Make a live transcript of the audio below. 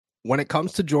When it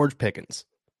comes to George Pickens,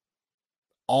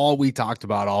 all we talked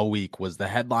about all week was the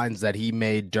headlines that he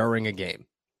made during a game.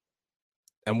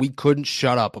 And we couldn't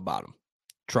shut up about him.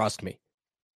 Trust me.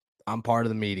 I'm part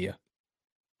of the media.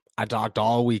 I talked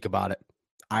all week about it.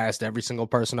 I asked every single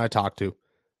person I talked to,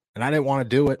 and I didn't want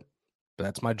to do it, but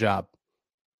that's my job.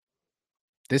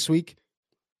 This week,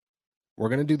 we're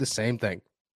going to do the same thing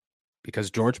because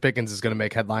George Pickens is going to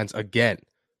make headlines again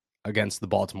against the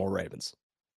Baltimore Ravens.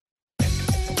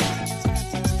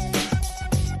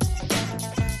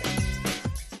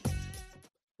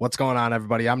 What's going on,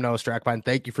 everybody? I'm Noah Strackbine.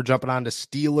 Thank you for jumping on to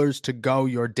Steelers to Go,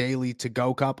 your daily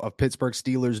to-go cup of Pittsburgh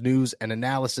Steelers news and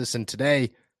analysis. And today,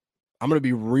 I'm going to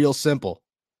be real simple.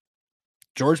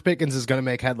 George Pickens is going to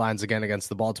make headlines again against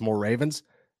the Baltimore Ravens.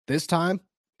 This time,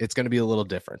 it's going to be a little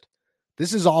different.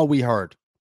 This is all we heard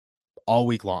all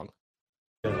week long.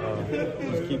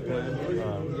 Just keep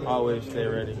playing. Always stay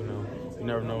ready. You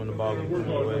never know when the ball will come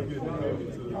your way.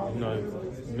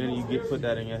 The minute you put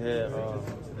that in your head,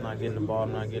 I'm not getting the ball,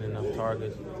 I'm not getting enough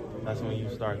targets. That's when you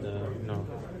start to,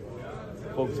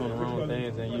 focus on the wrong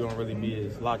things, and you don't really be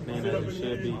as locked in as you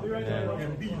should be.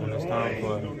 And when it's time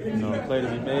for a play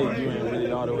to be made, you ain't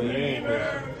really all the way in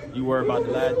because you worry about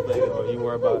the last play or you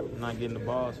worry about not getting the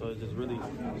ball. So it's just really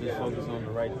focus on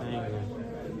the right things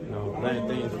and letting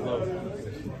things flow.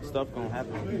 Stuff gonna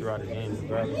happen throughout the game,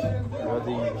 regardless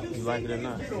whether you like it or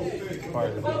not. It's part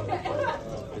of the game.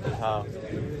 It's just how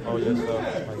you hold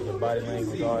yourself, like your body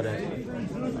language, all that.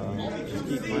 Just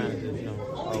keep playing.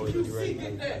 Always be ready.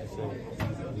 Like I said,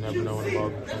 you never know when the ball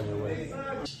can come your way.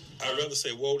 I'd rather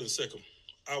say woe than sick 'em.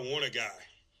 I want a guy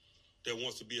that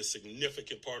wants to be a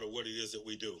significant part of what it is that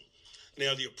we do.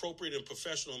 Now, the appropriate and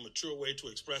professional and mature way to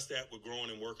express that, we're growing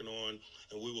and working on,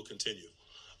 and we will continue.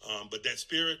 But that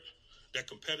spirit, that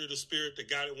competitive spirit, the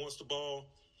guy that wants the ball,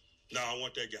 I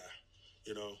want that guy.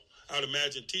 I would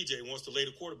imagine TJ wants to lay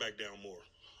the quarterback down more.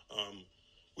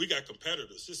 We got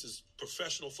competitors. This is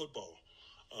professional football.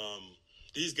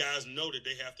 These guys know that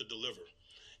they have to deliver.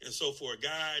 And so for a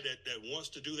guy that wants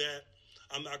to do that,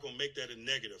 I'm not going to make that a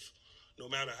negative, no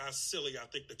matter how silly I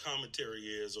think the commentary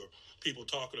is or people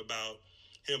talking about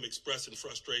him expressing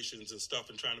frustrations and stuff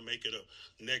and trying to make it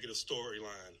a negative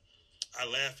storyline. I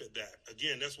laugh at that.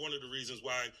 Again, that's one of the reasons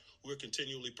why we're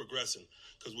continually progressing,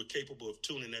 because we're capable of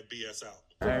tuning that BS out.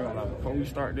 I ain't gonna lie, before we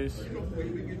start this,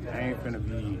 I ain't finna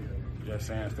be just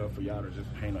saying stuff for y'all to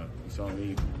just paint up. So I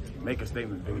mean, make a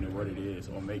statement bigger than what it is,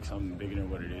 or make something bigger than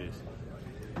what it is.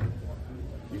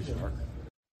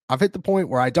 I've hit the point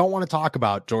where I don't want to talk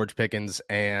about George Pickens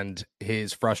and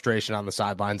his frustration on the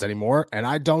sidelines anymore, and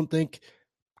I don't think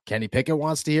Kenny Pickett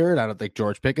wants to hear it. I don't think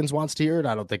George Pickens wants to hear it.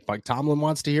 I don't think Mike Tomlin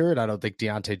wants to hear it. I don't think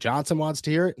Deontay Johnson wants to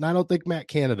hear it. And I don't think Matt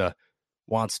Canada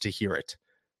wants to hear it.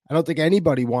 I don't think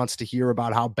anybody wants to hear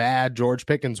about how bad George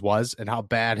Pickens was and how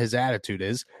bad his attitude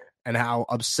is and how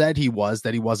upset he was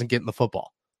that he wasn't getting the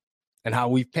football and how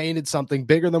we've painted something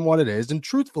bigger than what it is. And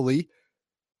truthfully,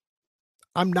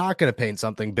 I'm not going to paint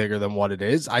something bigger than what it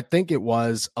is. I think it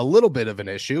was a little bit of an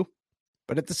issue,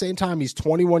 but at the same time, he's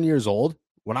 21 years old.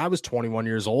 When I was 21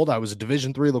 years old, I was a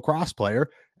Division III lacrosse player,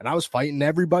 and I was fighting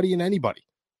everybody and anybody.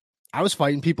 I was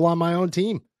fighting people on my own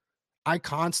team. I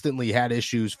constantly had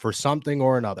issues for something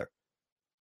or another.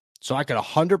 So I could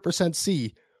 100%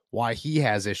 see why he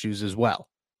has issues as well.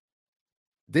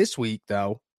 This week,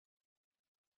 though,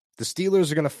 the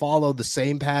Steelers are going to follow the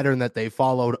same pattern that they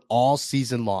followed all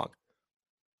season long.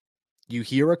 You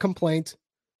hear a complaint,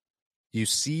 you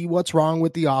see what's wrong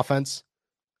with the offense,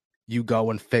 you go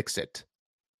and fix it.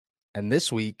 And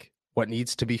this week, what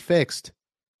needs to be fixed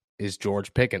is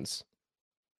George Pickens.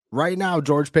 Right now,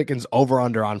 George Pickens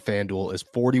over-under on FanDuel is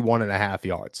 41.5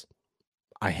 yards.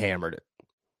 I hammered it.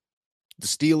 The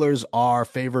Steelers are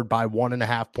favored by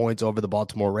 1.5 points over the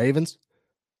Baltimore Ravens.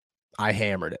 I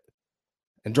hammered it.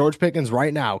 And George Pickens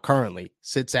right now currently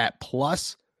sits at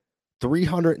plus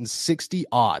 360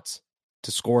 odds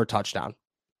to score a touchdown.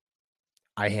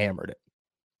 I hammered it.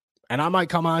 And I might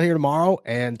come on here tomorrow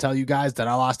and tell you guys that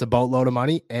I lost a boatload of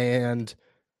money and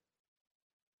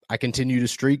I continued a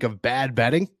streak of bad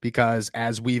betting because,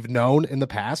 as we've known in the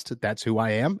past, that's who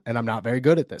I am, and I'm not very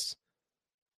good at this.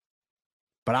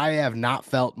 But I have not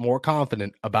felt more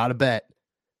confident about a bet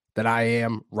than I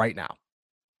am right now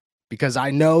because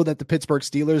I know that the Pittsburgh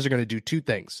Steelers are going to do two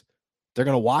things. They're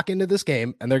going to walk into this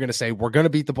game and they're going to say, we're going to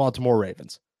beat the Baltimore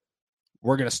Ravens.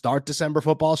 We're going to start December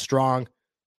football strong.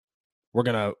 We're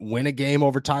going to win a game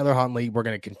over Tyler Huntley. We're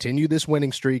going to continue this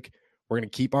winning streak. We're going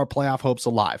to keep our playoff hopes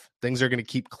alive. Things are going to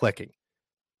keep clicking.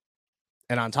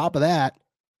 And on top of that,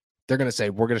 they're going to say,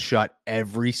 we're going to shut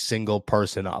every single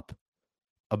person up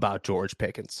about George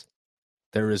Pickens.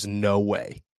 There is no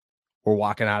way we're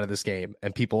walking out of this game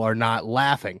and people are not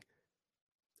laughing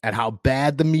at how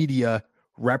bad the media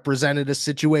represented a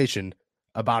situation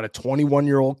about a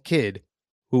 21-year-old kid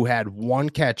who had one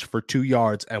catch for 2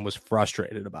 yards and was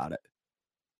frustrated about it.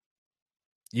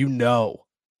 You know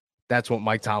that's what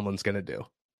Mike Tomlin's going to do.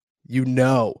 You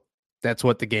know that's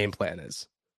what the game plan is.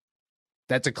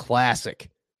 That's a classic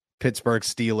Pittsburgh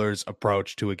Steelers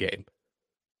approach to a game.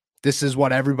 This is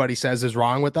what everybody says is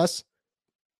wrong with us.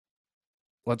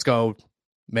 Let's go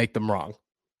make them wrong.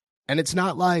 And it's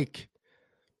not like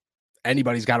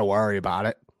anybody's got to worry about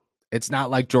it. It's not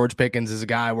like George Pickens is a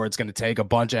guy where it's going to take a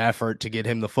bunch of effort to get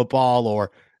him the football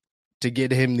or to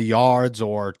get him the yards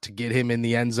or to get him in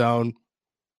the end zone.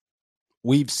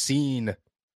 We've seen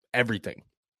everything.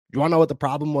 You want to know what the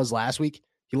problem was last week?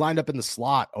 He lined up in the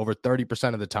slot over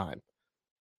 30% of the time.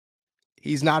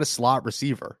 He's not a slot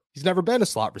receiver. He's never been a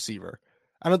slot receiver.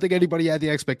 I don't think anybody had the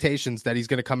expectations that he's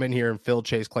going to come in here and fill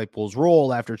Chase Claypool's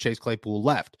role after Chase Claypool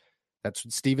left. That's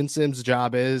what Steven Sims'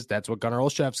 job is. That's what Gunnar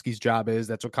Olszewski's job is.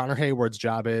 That's what Connor Hayward's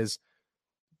job is.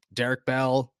 Derek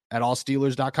Bell at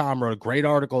allsteelers.com wrote a great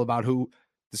article about who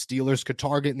the Steelers could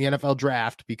target in the NFL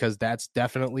draft because that's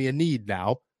definitely a need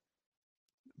now.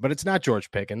 But it's not George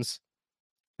Pickens.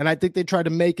 And I think they tried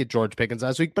to make it George Pickens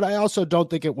last week, but I also don't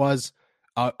think it was,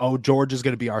 George is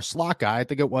going to be our slot guy. I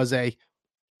think it was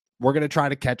we're going to try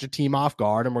to catch a team off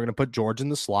guard and we're going to put George in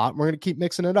the slot and we're going to keep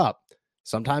mixing it up.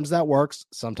 Sometimes that works.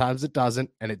 Sometimes it doesn't.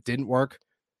 And it didn't work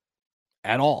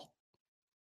at all.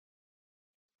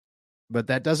 But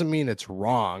that doesn't mean it's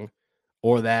wrong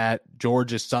or that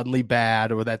George is suddenly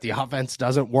bad or that the offense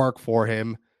doesn't work for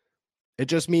him. It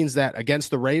just means that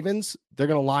against the Ravens, they're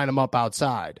going to line him up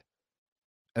outside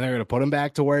and they're going to put him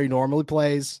back to where he normally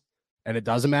plays. And it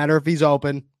doesn't matter if he's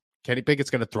open. Kenny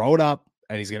Pickett's going to throw it up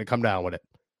and he's going to come down with it.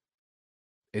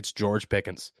 It's George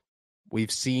Pickens. We've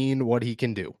seen what he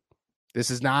can do. This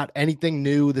is not anything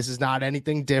new. This is not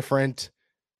anything different.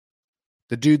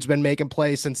 The dude's been making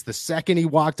plays since the second he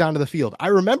walked onto the field. I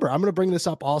remember, I'm going to bring this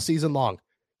up all season long.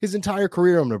 His entire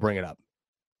career, I'm going to bring it up.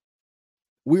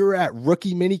 We were at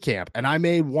rookie minicamp, and I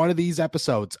made one of these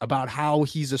episodes about how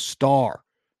he's a star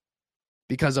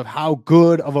because of how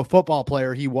good of a football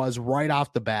player he was right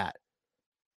off the bat.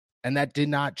 And that did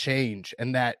not change,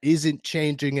 and that isn't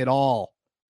changing at all.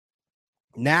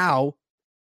 Now,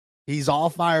 he's all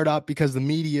fired up because the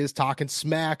media is talking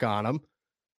smack on him.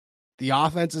 The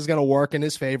offense is going to work in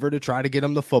his favor to try to get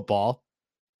him the football.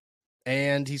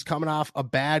 And he's coming off a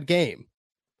bad game.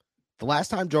 The last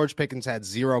time George Pickens had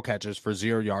 0 catches for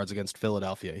 0 yards against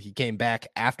Philadelphia, he came back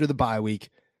after the bye week,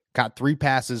 caught 3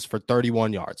 passes for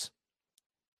 31 yards,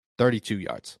 32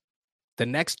 yards. The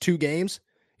next 2 games,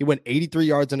 he went 83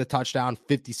 yards and a touchdown,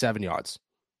 57 yards.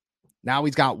 Now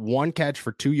he's got 1 catch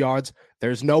for 2 yards.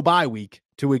 There's no bye week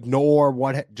to ignore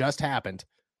what just happened.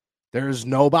 There's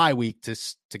no bye week to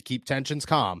keep tensions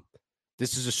calm.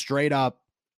 This is a straight up,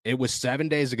 it was 7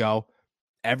 days ago.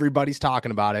 Everybody's talking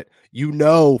about it. You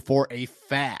know for a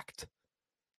fact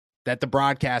that the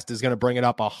broadcast is going to bring it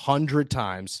up 100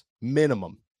 times,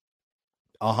 minimum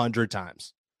 100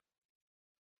 times.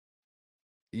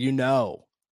 You know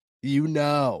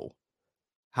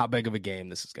how big of a game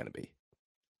this is going to be.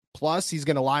 Plus, he's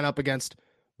going to line up against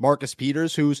Marcus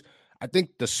Peters, who's, I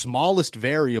think, the smallest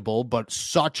variable, but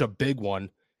such a big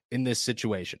one in this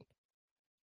situation.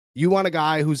 You want a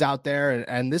guy who's out there,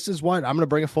 and this is what I'm going to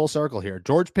bring a full circle here.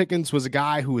 George Pickens was a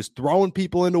guy who was throwing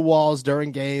people into walls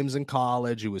during games in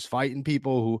college, who was fighting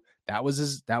people, who that was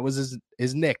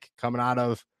his nick coming out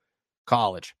of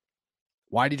college.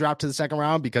 Why did he drop to the second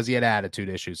round? Because he had attitude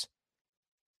issues.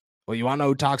 Well, you want to know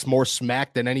who talks more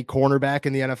smack than any cornerback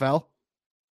in the NFL?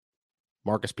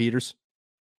 Marcus Peters.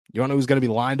 You want to know who's going to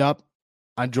be lined up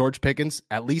on George Pickens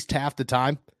at least half the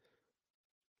time?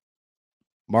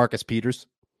 Marcus Peters.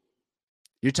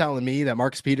 You're telling me that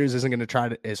Marcus Peters isn't going to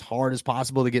try as hard as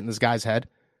possible to get in this guy's head?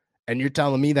 And you're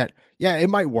telling me that, yeah,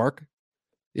 it might work.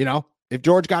 You know, if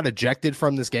George got ejected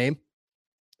from this game,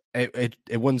 it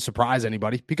wouldn't surprise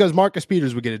anybody because Marcus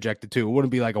Peters would get ejected too. It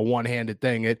wouldn't be like a one-handed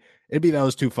thing. It'd be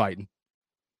those two fighting.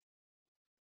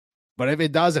 But if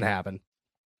it doesn't happen,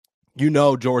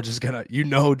 George is gonna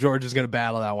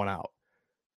battle that one out.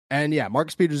 And yeah,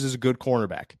 Marcus Peters is a good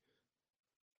cornerback.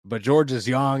 But George is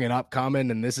young and upcoming,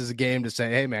 and this is a game to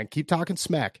say, hey, man, keep talking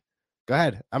smack. Go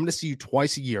ahead. I'm going to see you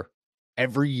twice a year,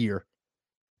 every year,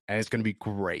 and it's going to be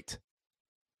great.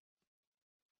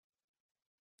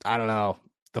 I don't know.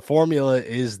 The formula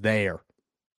is there.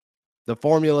 The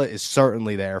formula is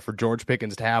certainly there for George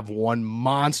Pickens to have one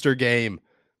monster game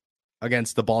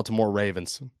against the Baltimore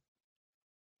Ravens.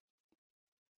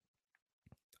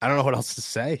 I don't know what else to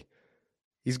say.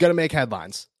 He's going to make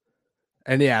headlines.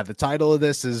 And yeah, the title of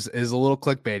this is a little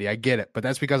clickbaity. I get it, but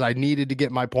that's because I needed to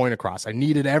get my point across. I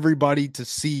needed everybody to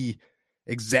see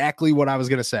exactly what I was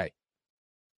going to say.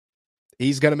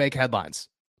 He's going to make headlines.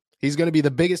 He's going to be the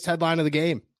biggest headline of the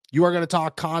game. You are going to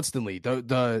talk constantly.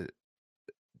 The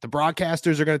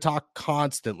broadcasters are going to talk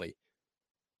constantly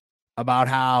about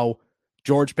how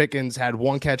George Pickens had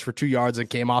one catch for 2 yards and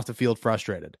came off the field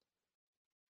frustrated.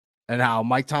 And how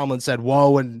Mike Tomlin said,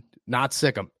 whoa, and not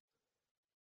sick him.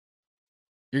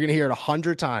 You're going to hear it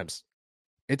 100 times.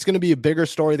 It's going to be a bigger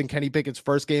story than Kenny Pickett's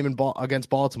first game against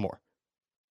Baltimore.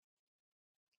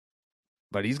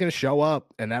 But he's going to show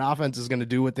up, and that offense is going to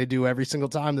do what they do every single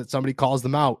time that somebody calls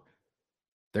them out.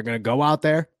 They're going to go out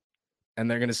there, and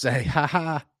they're going to say,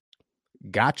 ha,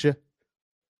 gotcha.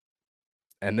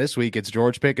 And this week, it's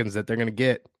George Pickens that they're going to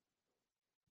get.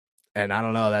 And I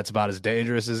don't know, that's about as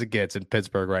dangerous as it gets in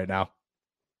Pittsburgh right now.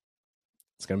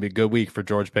 It's going to be a good week for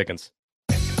George Pickens.